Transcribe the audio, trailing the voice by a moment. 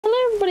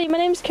everybody,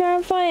 my name's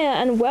Kiahonfire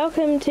and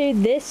welcome to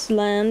This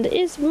Land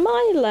Is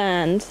My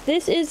Land.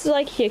 This is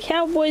like your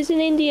cowboys and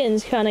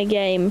Indians kind of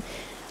game.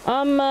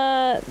 I'm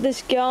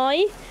this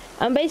guy,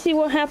 and basically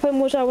what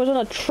happened was I was on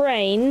a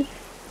train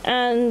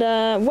and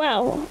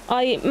well,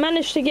 I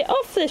managed to get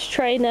off this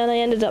train and I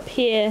ended up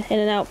here in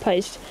an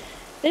outpost.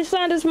 This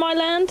land is my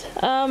land.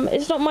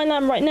 It's not my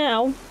land right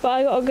now, but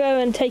I gotta go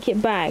and take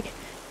it back.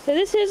 So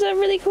this is a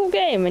really cool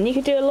game and you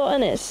can do a lot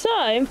in it.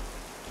 So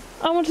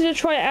I wanted to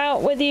try it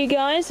out with you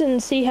guys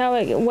and see how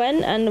it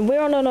went, and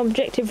we're on an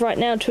objective right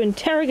now to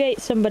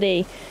interrogate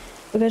somebody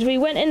because we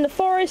went in the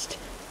forest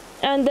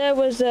and there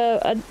was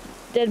a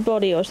dead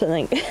body or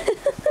something.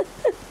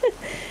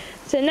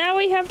 So now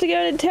we have to go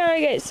and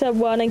interrogate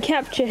someone and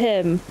capture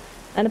him,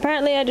 and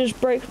apparently I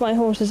just broke my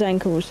horse's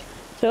ankles,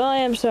 so I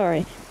am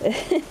sorry.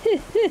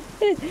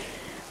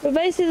 But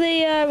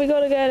basically we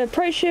gotta go and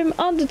approach him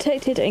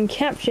undetected and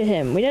capture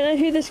him. We don't know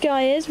who this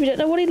guy is, we don't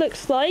know what he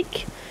looks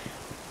like.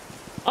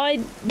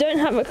 I don't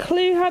have a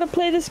clue how to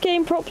play this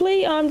game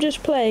properly. I'm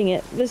just playing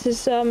it. This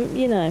is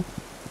you know,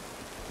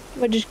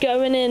 we're just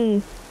going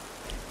in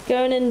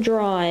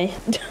dry.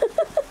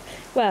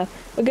 Well,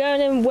 we're going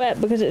in wet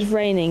because it's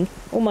raining.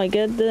 Oh my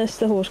goodness,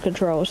 the horse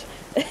controls.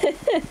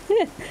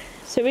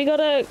 So we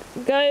gotta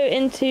go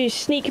into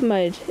sneak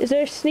mode. Is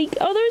there a sneak?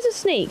 Oh, there is a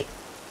sneak.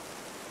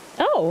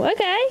 Oh,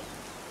 okay.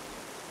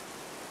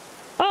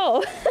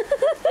 Oh.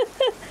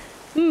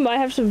 I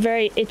have some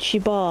very itchy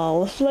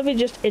balls. Let me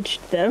just itch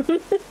them.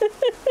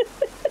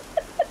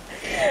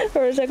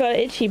 Or as I got an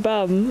itchy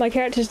bum. My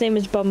character's name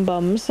is Bum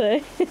Bum, so...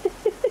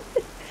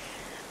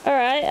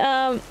 Alright,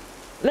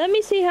 let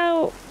me see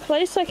how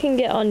close I can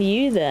get on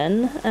you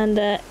then. And,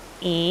 there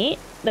we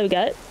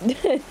go.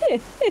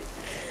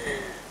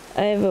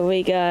 Over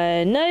we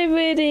go.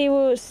 Nobody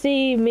will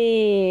see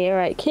me.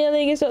 Alright,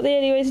 killing is not the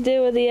only way to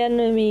deal with the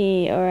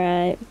enemy.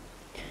 Alright.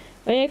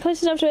 When you're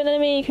close enough to an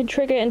enemy, you can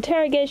trigger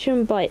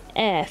interrogation by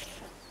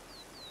F.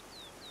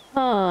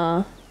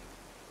 Huh.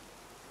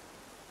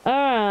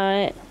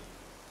 Alright.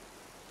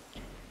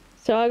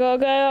 So I gotta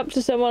go up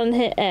to someone and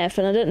hit F,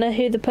 and I don't know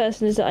who the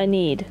person is that I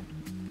need.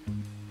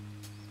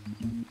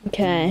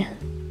 Okay.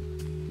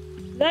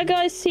 That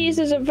guy sees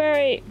as a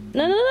very...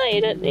 No,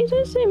 you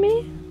don't see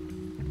me.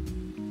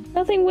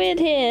 Nothing weird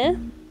here.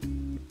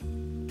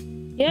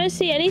 You don't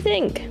see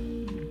anything.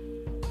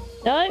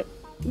 No.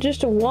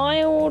 Just a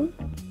wild...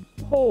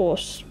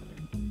 horse.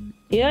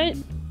 You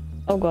don't?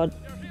 Oh god.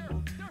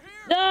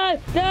 No,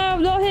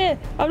 I'm not here.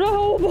 I'm not.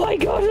 Oh my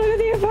god, look at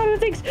the amount of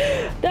things.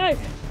 No,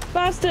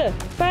 faster.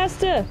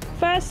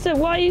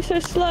 Why are you so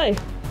slow?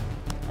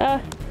 Oh,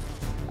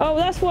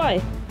 that's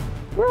why.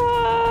 Run!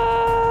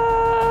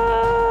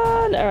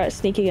 Alright,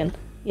 sneak again.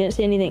 You don't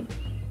see anything.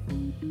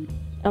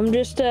 I'm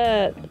just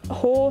a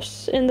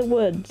horse in the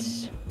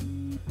woods.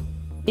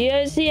 You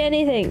don't see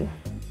anything.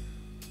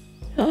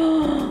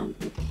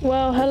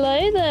 Well,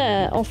 hello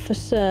there,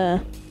 officer.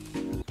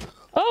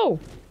 Oh!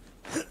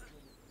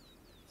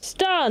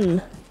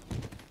 Stun!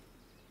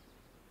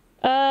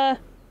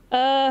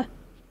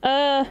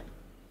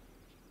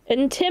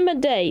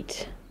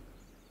 Intimidate.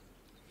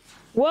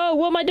 Whoa,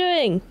 what am I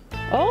doing?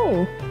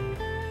 Oh!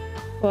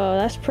 Well,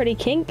 that's pretty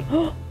kink.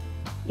 You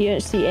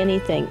don't see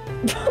anything.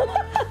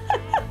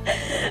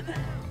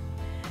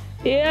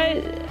 Yeah.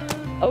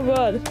 Oh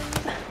god.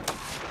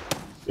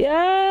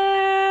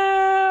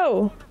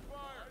 Yo!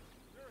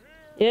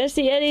 You don't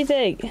see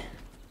anything. You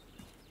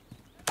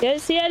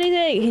don't see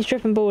anything. He's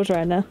tripping balls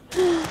right now.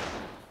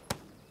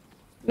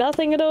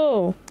 Nothing at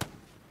all.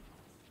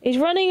 He's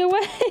running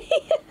away.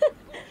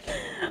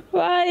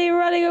 Why are you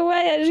running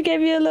away? I just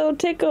gave you a little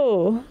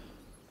tickle.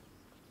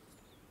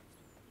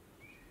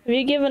 Have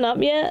you given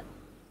up yet?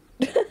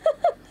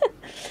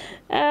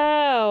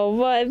 Ow,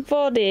 my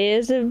body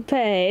is in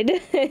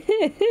pain.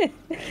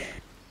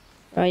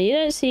 Right, you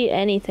don't see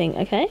anything,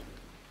 okay?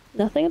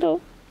 Nothing at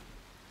all.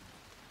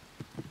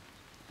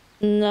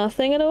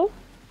 Nothing at all.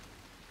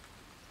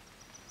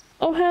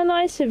 Oh, how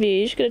nice of you.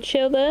 You're just gonna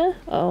chill there?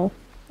 Oh.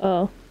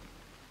 Oh,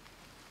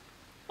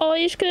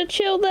 you're just gonna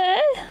chill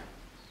there?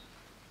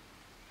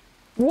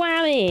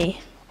 Whammy!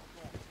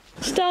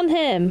 Stun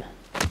him!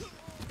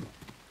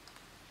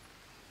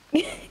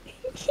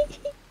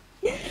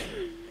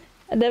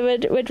 And then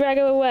we'll drag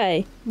him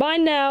away. Bye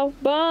now.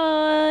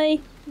 Bye!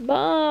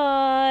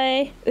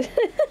 Bye!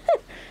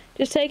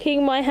 Just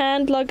taking my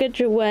hand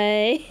luggage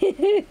away.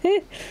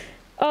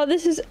 Oh,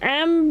 this is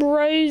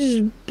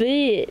Ambrose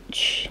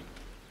Beach.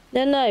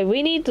 No,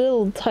 we need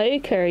little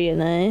Toker, you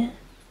know.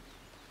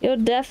 You're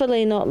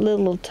definitely not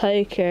little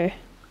Toker.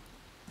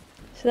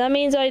 So that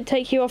means I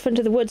take you off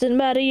into the woods and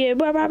murder you.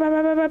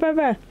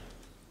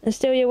 And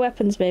steal your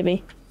weapons,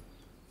 maybe.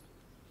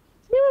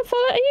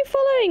 Are you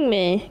following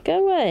me?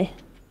 Go away.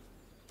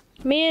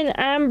 Me and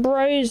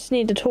Ambrose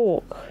need to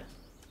talk.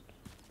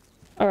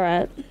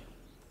 Alright.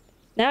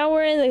 Now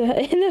we're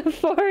in the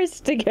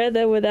forest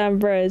together with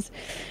Ambrose.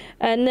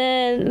 And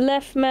then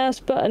left mouse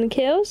button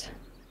kills.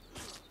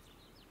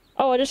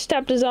 Oh, I just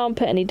stabbed his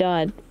armpit and he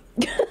died.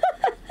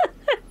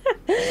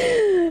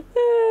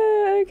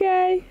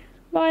 Okay.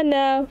 Bye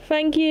now.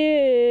 Thank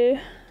you.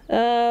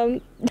 Oh,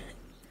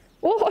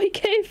 he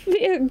gave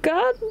me a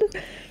gun.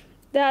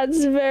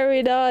 That's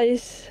very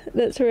nice.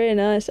 That's really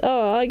nice.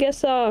 Oh, I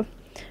guess,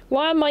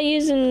 why am I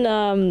using,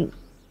 bow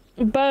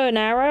and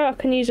arrow? I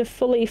can use a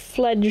fully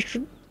fledged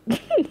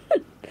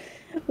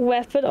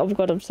weapon. Oh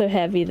god, I'm so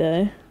heavy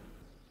though.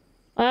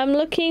 I'm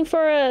looking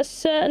for a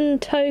certain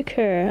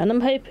toker, and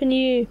I'm hoping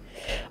you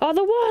are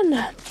the one.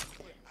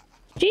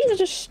 Jeez, I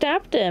just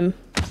stabbed him.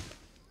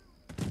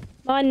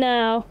 Mine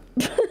now.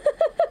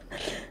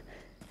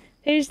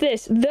 Who's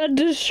this? The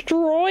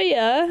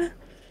Destroyer?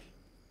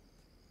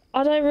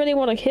 I don't really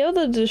want to kill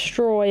the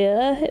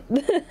Destroyer.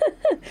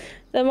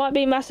 There might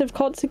be massive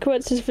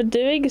consequences for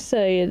doing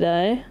so, you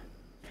know.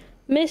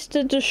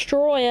 Mr.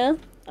 Destroyer,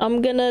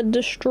 I'm gonna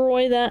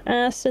destroy that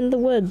ass in the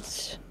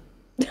woods.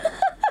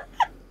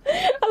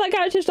 I like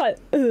how it's just like,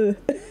 ugh.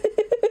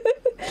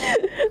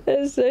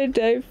 That's so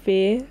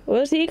dopey.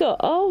 What's he got?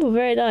 Oh,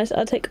 very nice.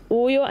 I'll take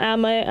all your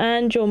ammo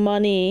and your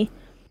money.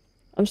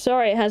 I'm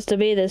sorry it has to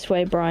be this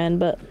way, Brian,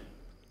 but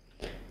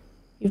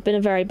you've been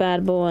a very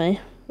bad boy.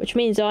 Which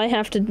means I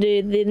have to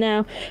do the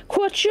now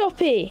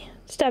Quachoppy!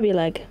 Stab your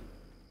leg.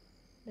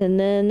 Dun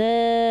dun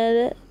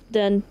dun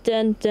dun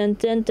dun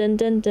dun dun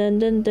dun dun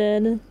dun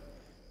dun.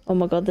 Oh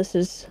my god, this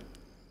is...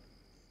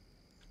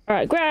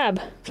 Alright,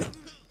 grab!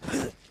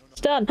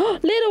 It's done.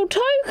 Little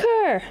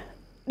Toker!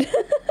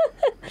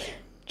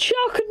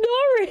 Chuck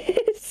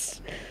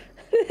Norris!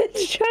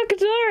 Chuck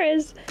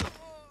Norris!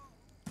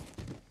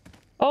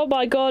 Oh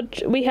my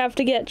god, we have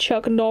to get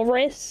Chuck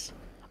Norris.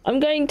 I'm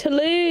going to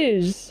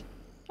lose.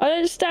 I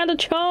don't stand a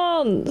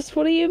chance.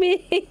 What do you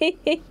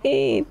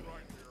mean?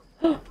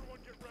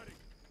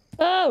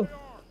 Oh!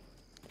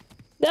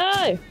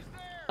 No!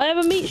 I have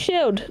a meat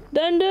shield.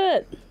 Don't do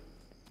it.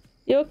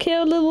 You'll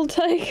kill little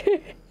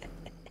Toker.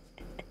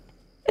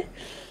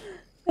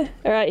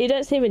 Alright, you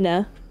don't see me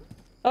now.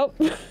 Oh.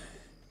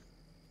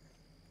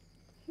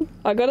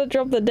 I gotta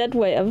drop the dead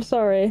weight, I'm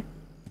sorry.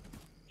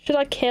 Should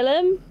I kill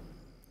him?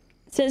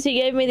 Since he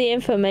gave me the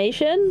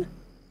information?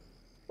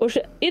 Or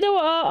should... You know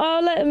what,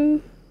 I'll let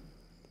him...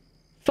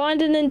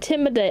 Find and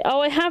intimidate. Oh,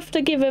 I have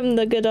to give him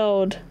the good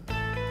old...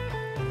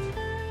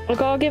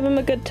 Like, I'll give him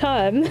a good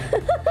time.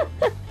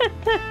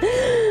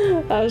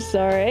 I'm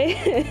sorry.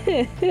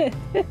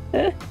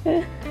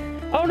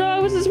 Oh no, I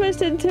wasn't supposed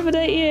to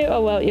intimidate you.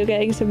 Oh well, you're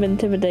getting some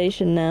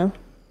intimidation now.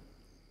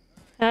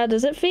 How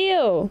does it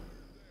feel?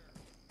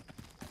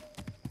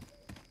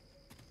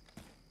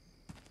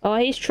 Oh,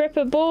 he's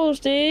tripping balls,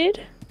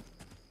 dude.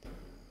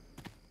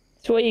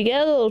 That's what you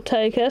get, little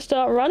Toker.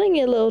 Start running,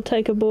 you little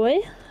Toker boy.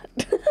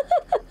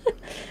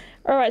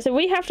 Alright, so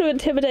we have to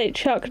intimidate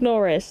Chuck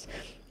Norris.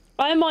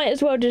 I might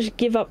as well just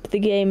give up the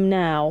game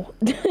now.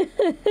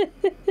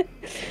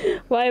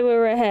 While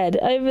we're ahead.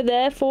 Over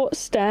there, Fort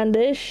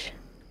Standish.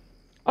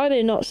 I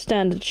do not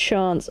stand a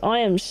chance. I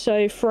am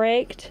so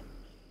fricked.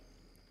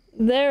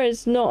 There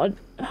is not a...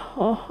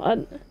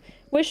 Oh,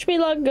 wish me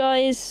luck,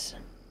 guys.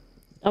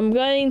 I'm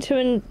going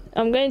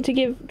to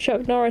give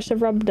Chuck Norris a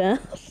rub down.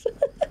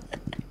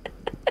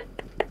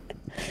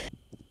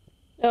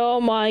 Oh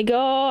my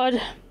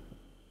god.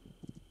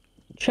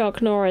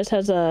 Chuck Norris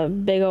has a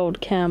big old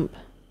camp.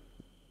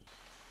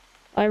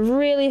 I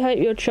really hope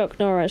you're Chuck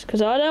Norris,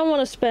 because I don't want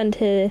to spend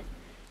here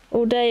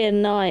all day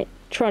and night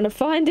trying to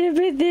find him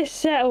in this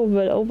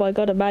settlement. Oh my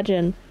god,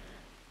 imagine.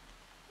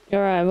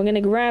 Alright, we're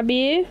gonna grab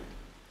you.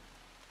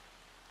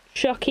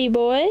 Chucky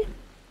boy.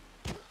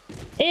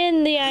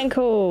 In the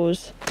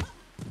ankles.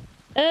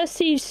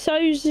 Ursi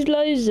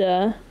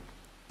Sozloza.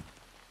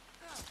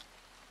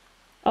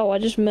 Oh, I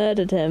just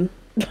murdered him.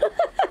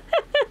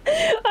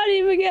 I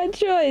didn't even get a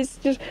choice.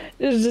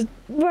 Just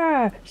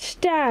rah,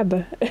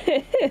 stab.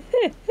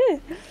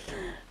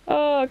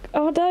 Oh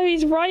no,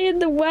 he's right in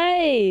the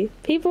way.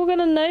 People are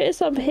gonna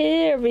notice I'm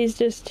here if he's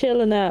just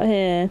chilling out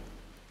here.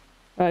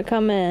 Right,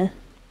 come here.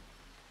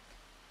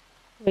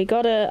 We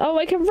gotta... Oh,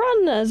 I can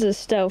run as a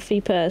stealthy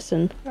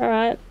person.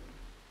 Alright.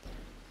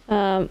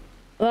 Well,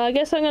 I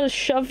guess I'm gonna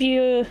shove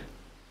you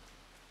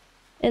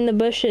in the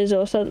bushes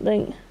or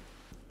something.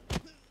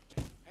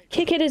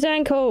 Kick at his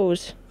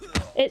ankles.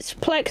 It's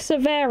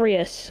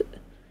Plexivarius.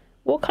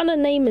 What kind of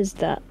name is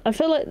that? I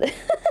feel like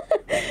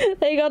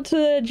they got to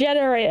the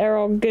generator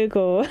on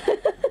Google.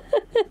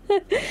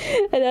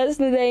 And that's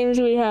the names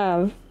we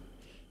have.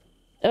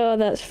 Oh,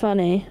 that's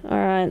funny.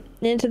 Alright,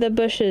 into the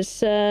bushes,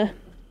 sir.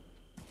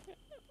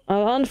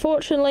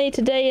 Unfortunately,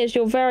 today is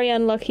your very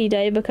unlucky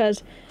day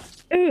because...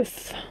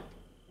 Oof.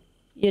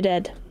 You're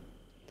dead.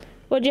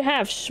 What'd you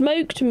have?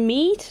 Smoked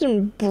meat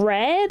and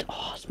bread?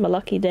 Oh, it's my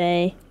lucky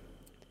day.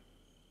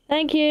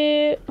 Thank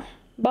you.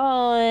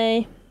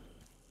 Bye.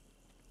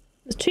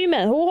 There's two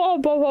men. Oh,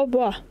 blah, blah,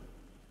 blah.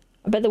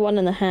 I bet the one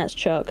in the hat's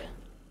Chuck.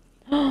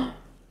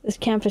 This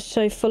camp is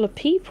so full of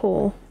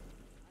people.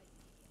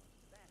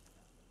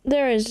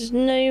 There is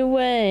no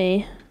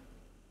way.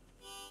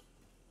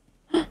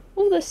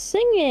 Oh, they're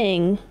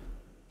singing.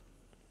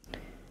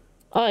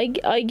 I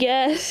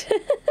guess.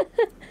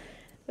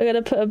 We're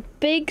gonna put a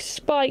big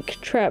spike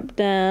trap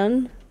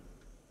down.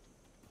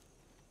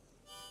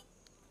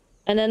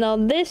 And then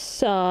on this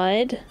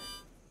side...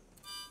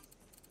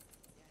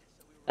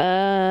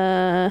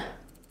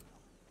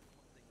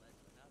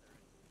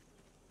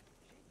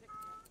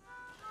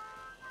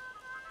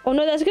 Oh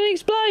no, that's gonna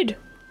explode!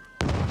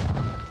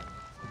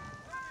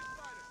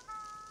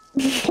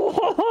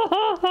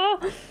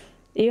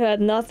 You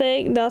had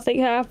nothing, nothing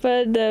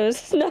happened, there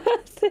was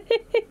nothing.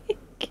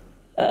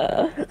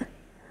 Oh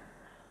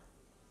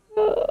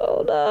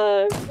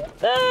no,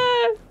 no,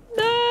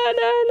 no,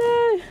 no,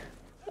 no.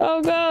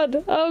 Oh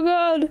god, oh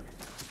god,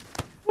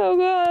 oh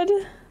god.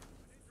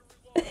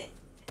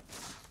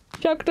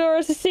 Chuck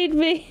Norris has seen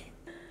me.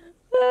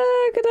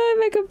 Can I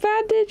make a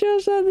bandage or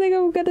something?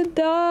 I'm gonna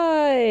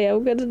die.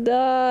 I'm gonna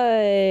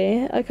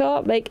die. I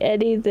can't make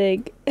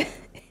anything.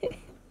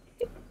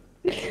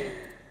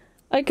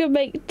 I can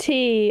make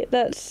tea.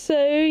 That's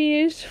so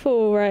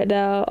useful right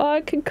now. Oh,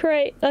 I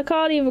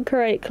can't even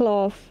create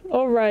cloth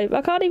or rope.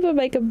 I can't even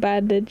make a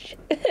bandage.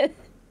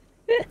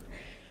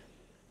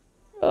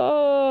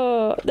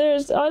 Oh, I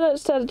don't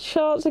stand a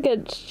chance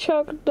against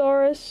Chuck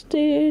Norris,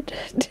 dude.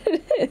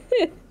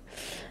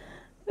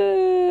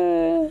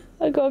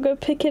 I gotta go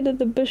pick it in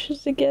the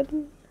bushes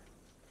again.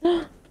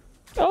 Oh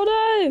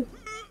no!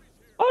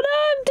 Oh no,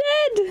 I'm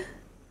dead!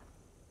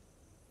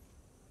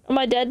 Am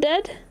I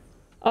dead?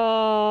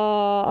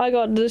 Oh, I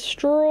got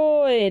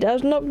destroyed. I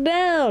was knocked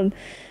down.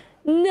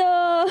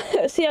 No!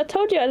 See, I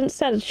told you I didn't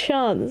stand a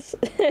chance.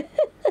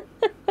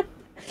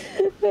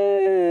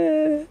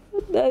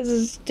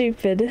 That's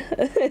stupid.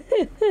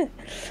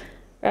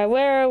 Right,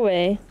 where are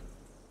we?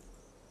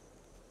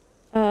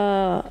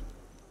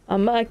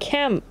 I'm at a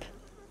camp.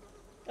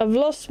 I've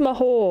lost my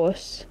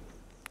horse.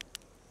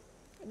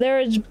 There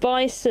is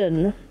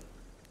bison.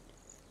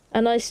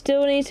 And I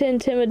still need to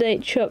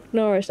intimidate Chuck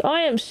Norris.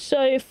 I am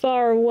so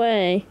far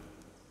away.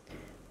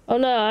 Oh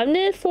no, I'm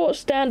near Fort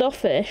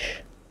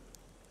Standoffish.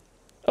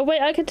 Oh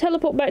wait, I can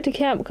teleport back to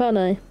camp, can't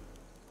I?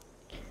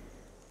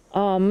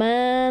 Oh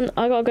man,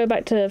 I gotta go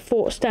back to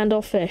Fort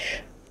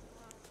Standoffish.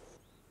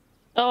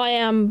 I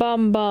am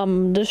Bum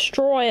Bum,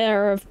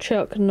 destroyer of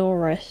Chuck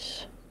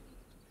Norris.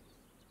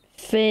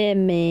 Fear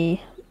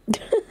me.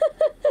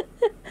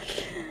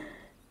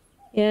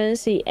 You don't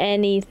see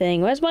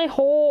anything. Where's my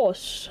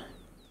horse?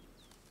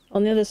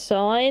 On the other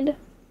side?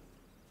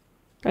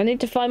 I need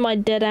to find my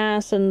dead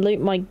ass and loot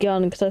my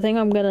gun because I think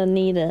I'm gonna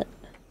need it.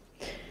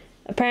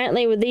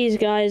 Apparently with these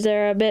guys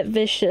they're a bit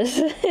vicious.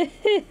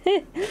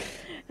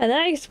 And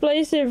that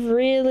explosive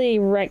really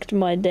wrecked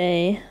my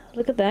day.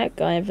 Look at that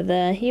guy over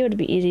there. He would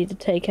be easy to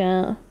take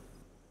out.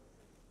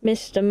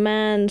 Mr.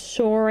 Man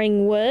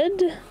Soaring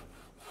Wood.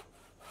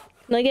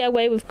 Can I get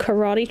away with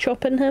karate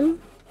chopping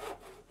him?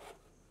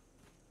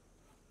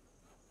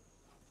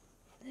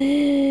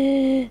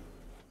 You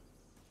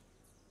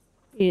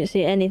didn't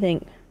see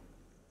anything.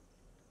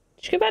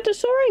 Just go back to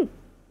soaring.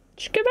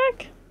 Just go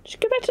back. Just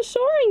go back to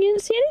soaring. You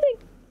didn't see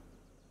anything.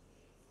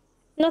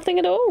 Nothing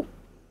at all.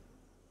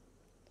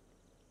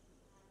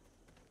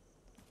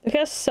 Look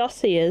how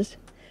sus he is.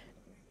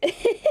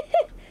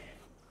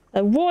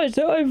 And why is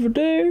that over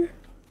there?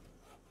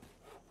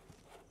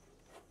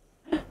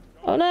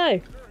 Oh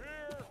no!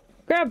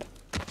 Grab!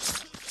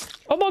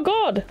 Oh my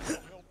god!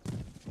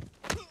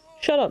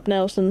 Shut up,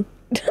 Nelson.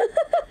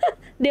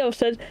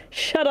 Nelson,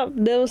 shut up,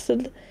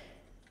 Nelson.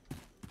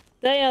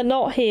 They are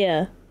not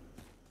here.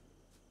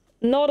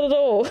 Not at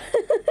all.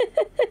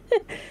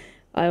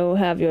 I will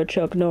have your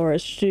Chuck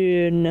Norris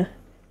soon.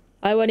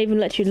 I won't even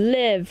let you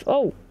live.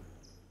 Oh!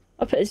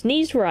 I put his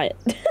knees right.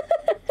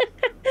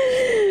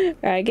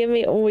 Alright, give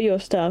me all your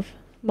stuff.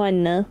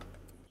 Mine now.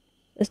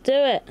 Let's do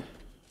it.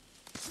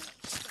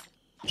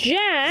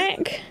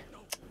 Jack!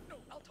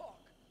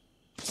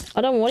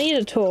 I don't want you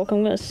to talk.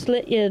 I'm gonna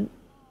slit your...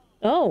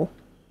 Oh.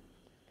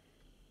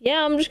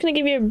 Yeah, I'm just gonna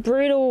give you a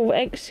brutal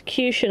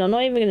execution. I'm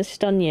not even gonna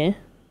stun you.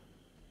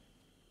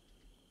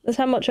 That's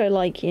how much I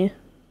like you.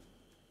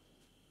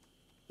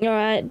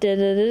 Alright,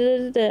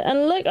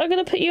 and look, I'm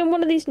gonna put you in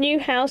one of these new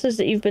houses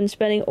that you've been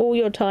spending all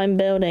your time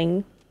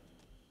building.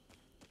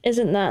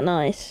 Isn't that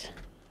nice?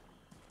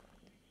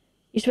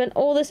 You spent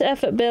all this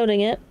effort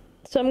building it,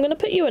 so I'm gonna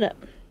put you in it.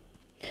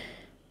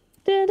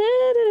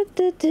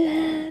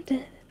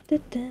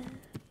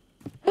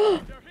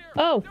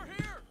 Oh!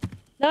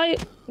 No,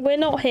 we're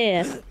not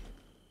here.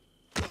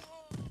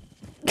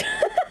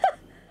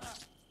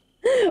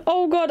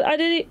 Oh god, I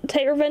didn't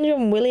take revenge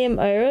on William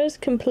Owers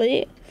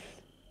complete.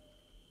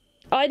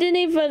 I didn't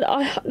even...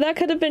 that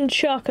could have been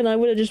Chuck and I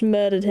would have just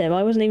murdered him.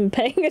 I wasn't even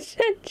paying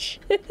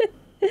attention.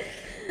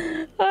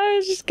 I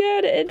was just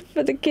going in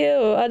for the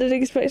kill. I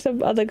didn't expect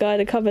some other guy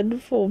to come in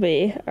for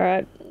me.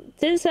 Alright.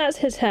 Since that's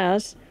his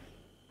house,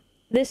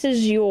 this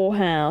is your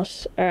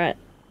house. Alright.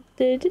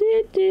 I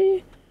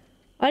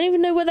don't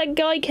even know where that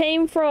guy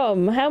came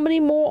from. How many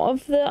more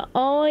of there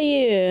are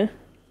you?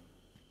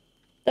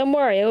 Don't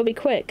worry, it will be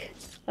quick.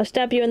 I'll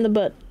stab you in the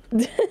butt.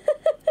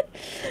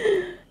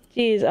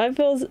 Jeez, I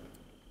feel...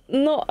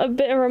 not a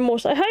bit of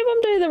remorse. I hope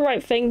I'm doing the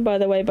right thing, by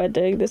the way, by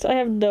doing this. I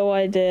have no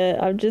idea.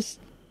 I'm just...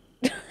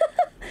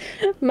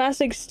 mass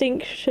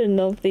extinction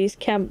of these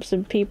camps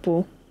and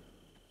people.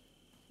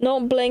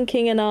 Not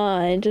blinking an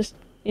eye, just,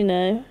 you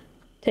know,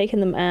 taking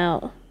them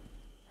out.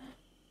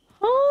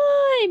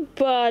 Hi,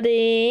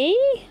 buddy.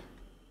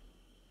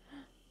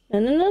 No,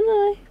 no, no,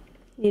 no.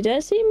 You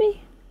don't see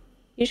me.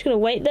 You're just gonna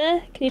wait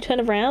there? Can you turn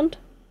around?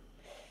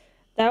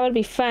 That would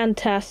be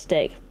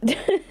fantastic.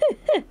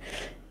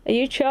 Are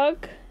you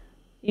Chuck?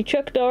 You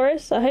Chuck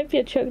Norris? I hope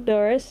you're Chuck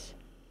Norris.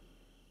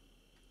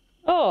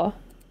 Oh.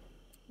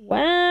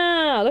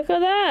 Wow, look at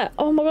that.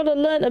 Oh my god, I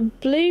learned a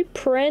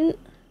blueprint.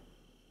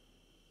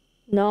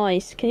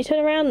 Nice. Can you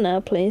turn around now,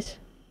 please?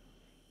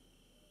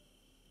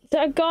 Is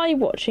that a guy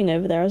watching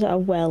over there? Or is that a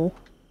well?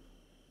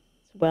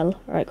 It's a well.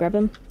 Alright, grab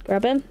him.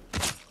 Grab him.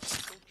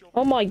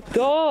 Oh my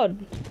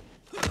god.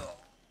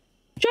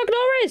 Chuck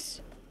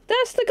Norris!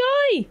 That's the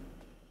guy!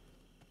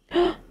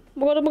 Oh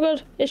my god, oh my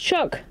god. It's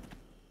Chuck.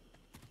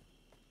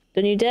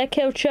 Don't you dare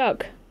kill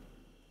Chuck.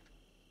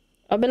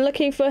 I've been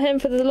looking for him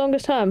for the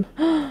longest time.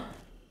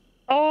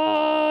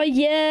 Oh,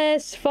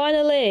 yes!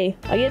 Finally!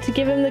 I get to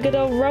give him the good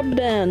old rub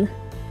down.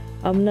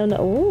 No, no.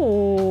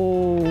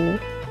 Ooh.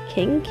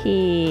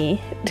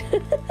 Kinky.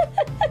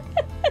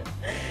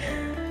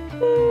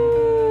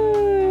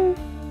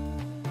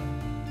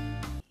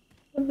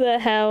 What the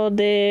hell,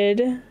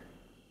 dude?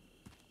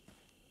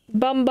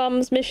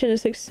 Bum's mission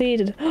has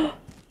succeeded. Oh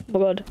my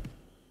god.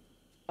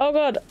 Oh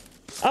god.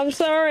 I'm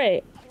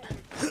sorry.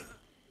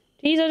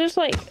 Jeez, I just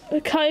like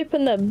cut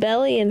open their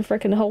belly and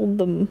frickin' hold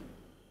them.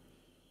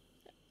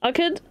 I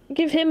could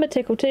give him a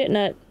tickle too.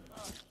 No.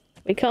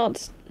 We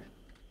can't.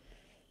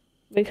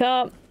 We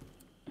can't.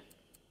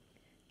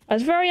 I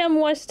was very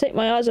unwise to take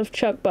my eyes off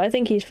Chuck, but I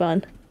think he's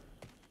fine.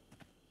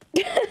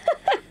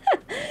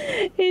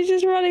 He's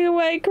just running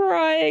away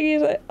crying.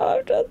 He's like, oh,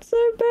 I've done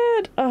so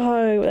bad.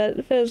 Oh,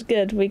 that feels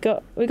good. We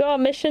got our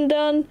mission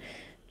done.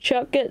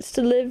 Chuck gets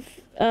to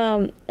live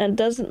and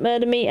doesn't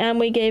murder me, and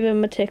we gave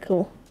him a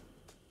tickle.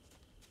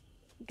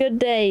 Good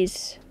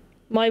days.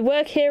 My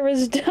work here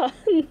is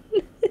done.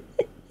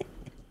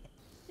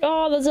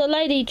 Oh, there's a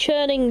lady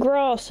churning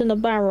grass in a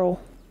barrel.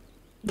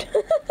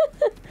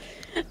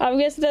 I'm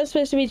guessing that's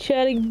supposed to be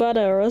churning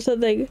butter or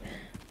something.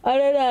 I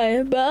don't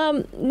know.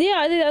 But, yeah,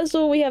 I think that's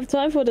all we have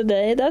time for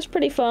today. That's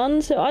pretty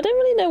fun. So, I don't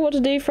really know what to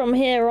do from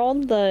here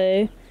on,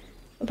 though.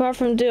 Apart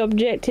from do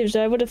objectives,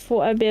 I would have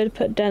thought I'd be able to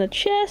put down a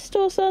chest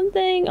or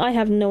something. I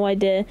have no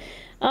idea.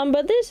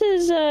 But this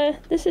is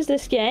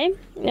this game.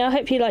 I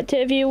hope you liked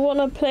it. If you want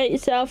to play it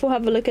yourself or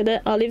have a look at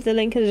it, I'll leave the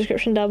link in the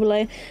description down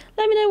below.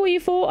 Let me know what you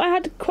thought. I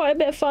had quite a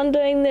bit of fun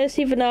doing this,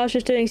 even though I was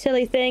just doing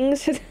silly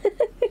things.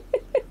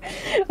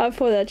 I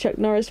thought that Chuck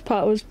Norris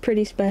part was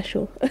pretty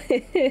special. But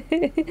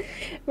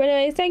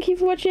anyway, thank you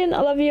for watching.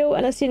 I love you all,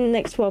 and I'll see you in the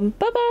next one.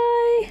 Bye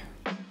bye!